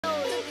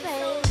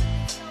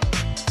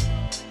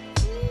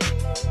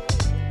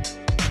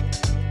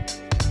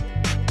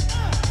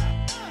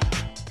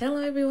Hello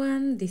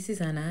everyone, this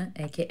is Anna,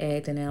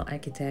 aka the Nail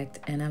Architect,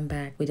 and I'm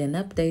back with an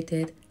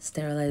updated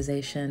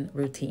sterilization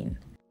routine.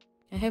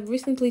 I have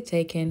recently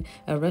taken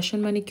a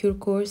Russian manicure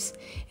course,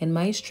 and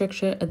my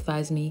instructor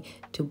advised me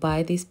to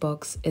buy this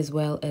box as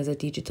well as a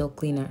digital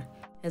cleaner.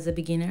 As a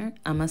beginner,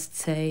 I must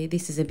say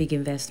this is a big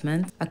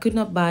investment. I could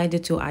not buy the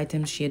two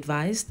items she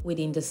advised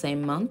within the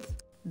same month.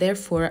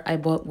 Therefore, I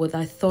bought what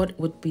I thought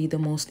would be the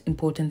most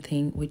important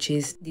thing, which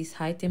is this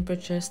high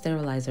temperature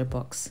sterilizer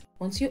box.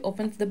 Once you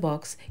open the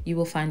box, you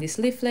will find this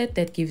leaflet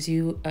that gives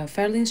you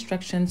fairly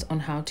instructions on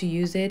how to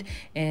use it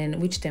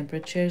and which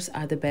temperatures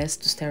are the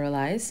best to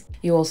sterilize.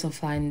 You also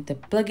find the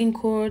plug-in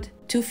cord,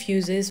 2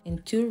 fuses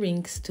and 2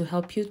 rings to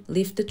help you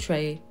lift the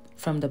tray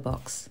from the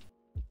box.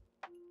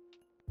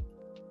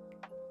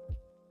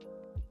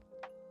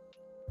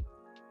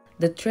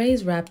 The tray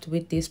is wrapped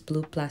with this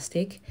blue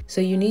plastic, so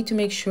you need to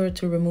make sure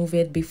to remove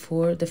it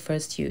before the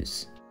first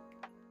use.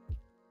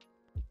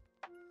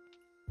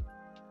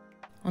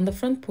 On the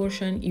front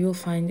portion, you will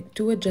find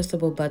 2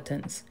 adjustable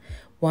buttons.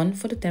 One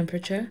for the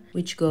temperature,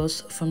 which goes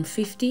from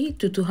 50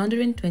 to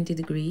 220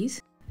 degrees,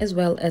 as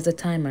well as a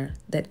timer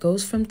that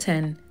goes from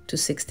 10 to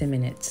 60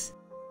 minutes.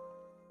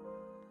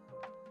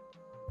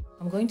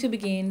 I'm going to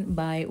begin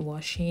by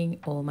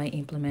washing all my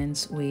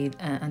implements with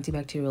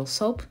antibacterial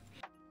soap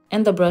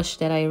and the brush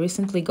that I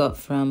recently got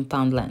from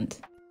Poundland.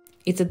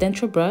 It's a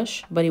denture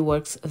brush, but it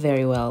works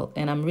very well,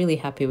 and I'm really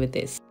happy with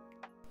this.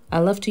 I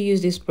love to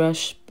use this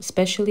brush,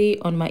 especially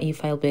on my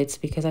e-file bits,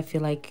 because I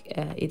feel like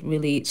it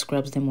really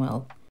scrubs them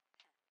well.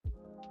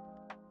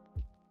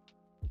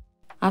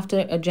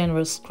 After a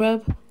generous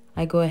scrub,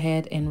 I go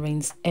ahead and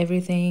rinse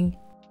everything.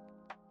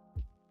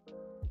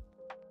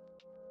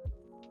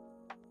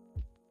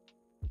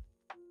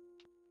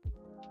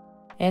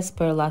 As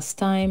per last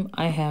time,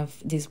 I have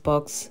this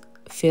box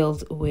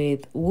filled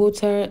with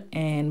water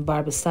and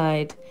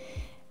barbicide,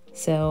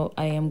 so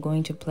I am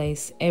going to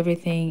place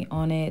everything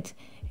on it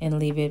and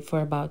leave it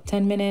for about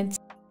 10 minutes.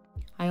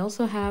 I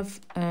also have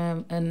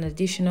an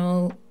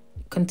additional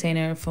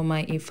container for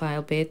my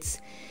e-file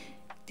bits.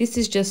 This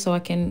is just so I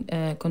can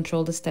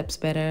control the steps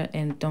better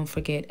and don't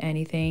forget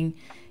anything.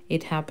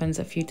 It happens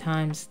a few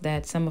times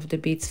that some of the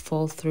bits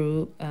fall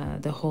through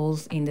the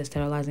holes in the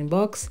sterilizing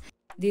box.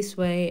 This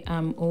way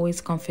I'm always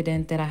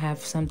confident that I have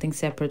something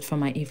separate for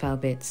my e-file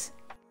bits.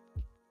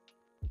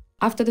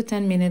 After the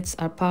 10 minutes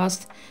are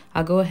passed,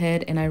 I go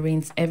ahead and I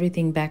rinse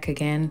everything back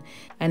again,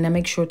 and I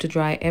make sure to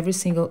dry every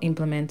single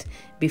implement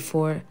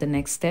before the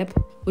next step,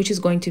 which is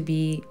going to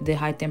be the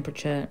high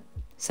temperature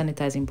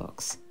sanitizing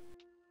box.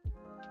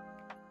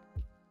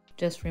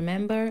 Just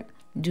remember,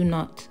 do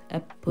not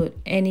put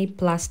any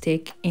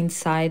plastic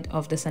inside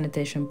of the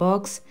sanitation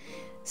box.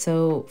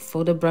 So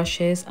for the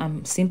brushes,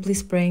 I'm simply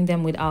spraying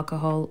them with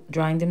alcohol,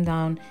 drying them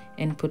down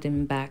and put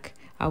them back.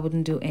 I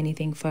wouldn't do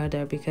anything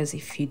further, because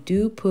if you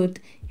do put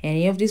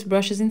any of these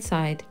brushes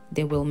inside,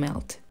 they will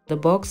melt. The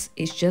box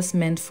is just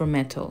meant for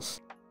metals.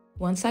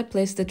 Once I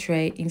place the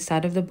tray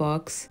inside of the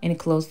box and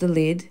close the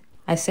lid,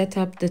 I set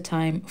up the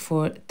time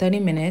for 30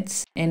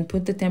 minutes and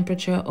put the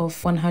temperature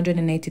of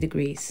 180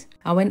 degrees.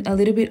 I went a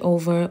little bit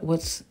over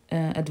what's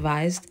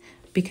advised,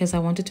 because I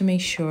wanted to make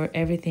sure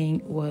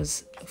everything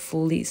was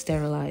fully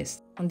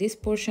sterilized. On this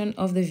portion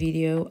of the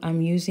video,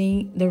 I'm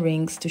using the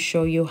rings to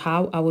show you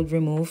how I would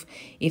remove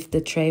if the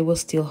tray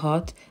was still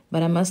hot,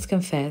 but I must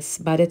confess,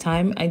 by the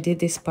time I did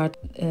this part,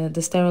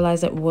 the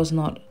sterilizer was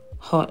not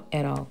hot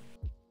at all.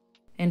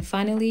 And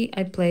finally,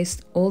 I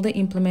placed all the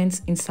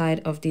implements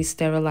inside of this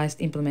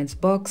sterilized implements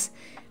box,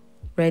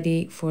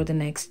 ready for the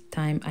next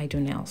time I do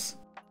nails.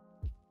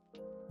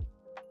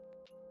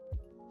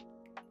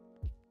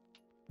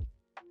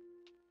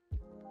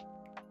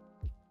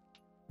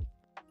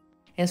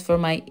 As for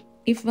my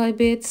e-file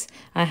bits,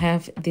 I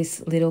have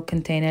this little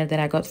container that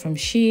I got from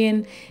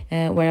Shein,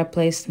 where I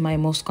placed my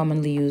most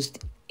commonly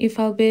used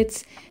e-file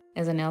bits.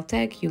 As a nail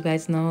tech, you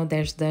guys know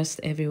there's dust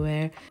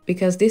everywhere.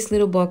 Because this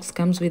little box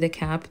comes with a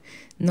cap,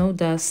 no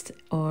dust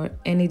or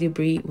any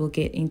debris will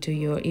get into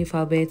your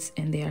e-file bits,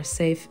 and they are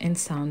safe and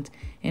sound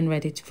and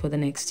ready for the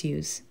next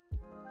use.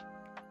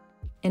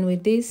 And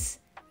with this,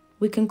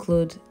 we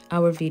conclude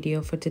our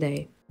video for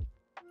today.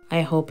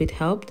 I hope it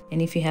helped,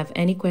 and if you have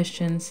any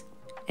questions,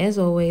 as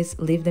always,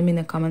 leave them in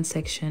the comment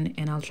section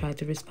and I'll try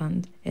to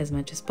respond as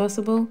much as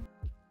possible.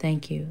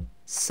 Thank you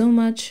so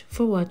much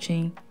for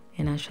watching,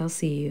 and I shall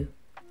see you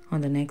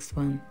on the next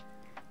one.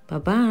 Bye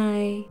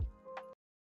bye!